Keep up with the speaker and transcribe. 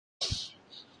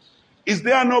Is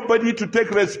there nobody to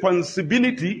take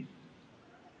responsibility?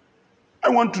 I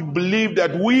want to believe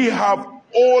that we have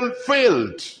all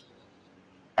failed.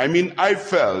 I mean, I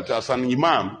failed as an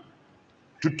imam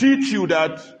to teach you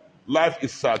that life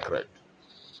is sacred.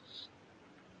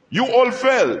 You all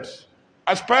failed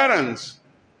as parents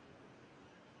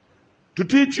to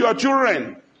teach your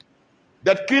children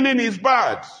that killing is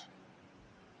bad.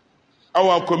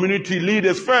 Our community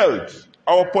leaders failed.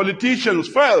 Our politicians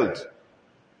failed.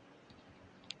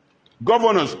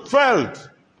 Governors failed.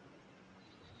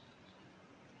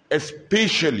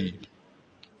 Especially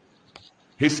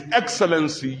His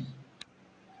Excellency,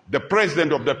 the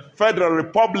President of the Federal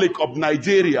Republic of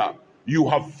Nigeria, you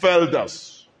have failed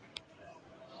us.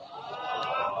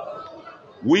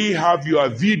 We have your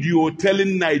video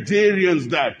telling Nigerians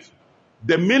that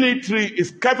the military is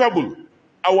capable.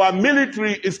 Our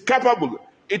military is capable.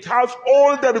 It has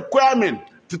all the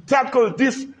requirements to tackle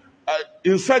this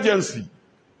insurgency.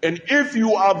 And if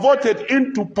you are voted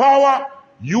into power,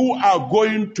 you are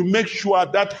going to make sure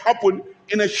that happens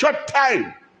in a short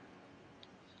time.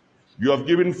 You have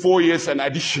given 4 years an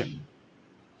addition.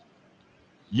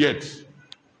 Yet,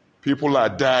 people are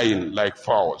dying like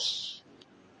fowls.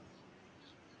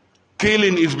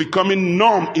 Killing is becoming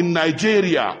norm in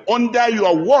Nigeria under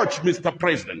your watch, Mr.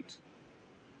 President.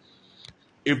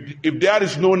 If there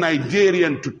is no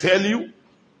Nigerian to tell you,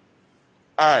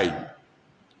 I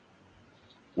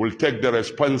will take the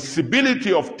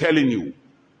responsibility of telling you.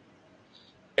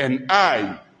 And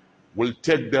I will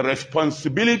take the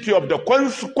responsibility of the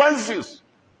consequences,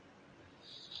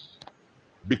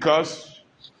 because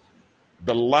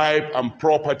the life and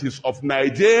properties of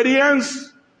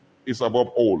Nigerians is above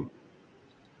all.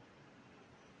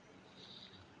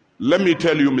 Let me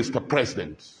tell you, Mr.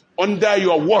 President, under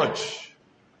your watch,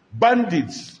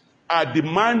 bandits are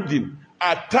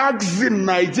taxing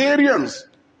Nigerians.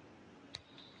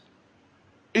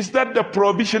 Is that the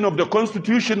provision of the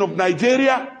Constitution of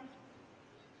Nigeria?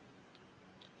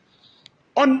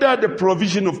 Under the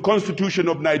provision of Constitution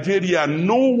of Nigeria,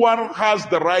 no one has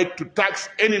the right to tax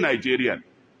any Nigerian,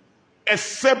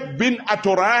 except being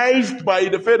authorized by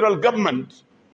the federal government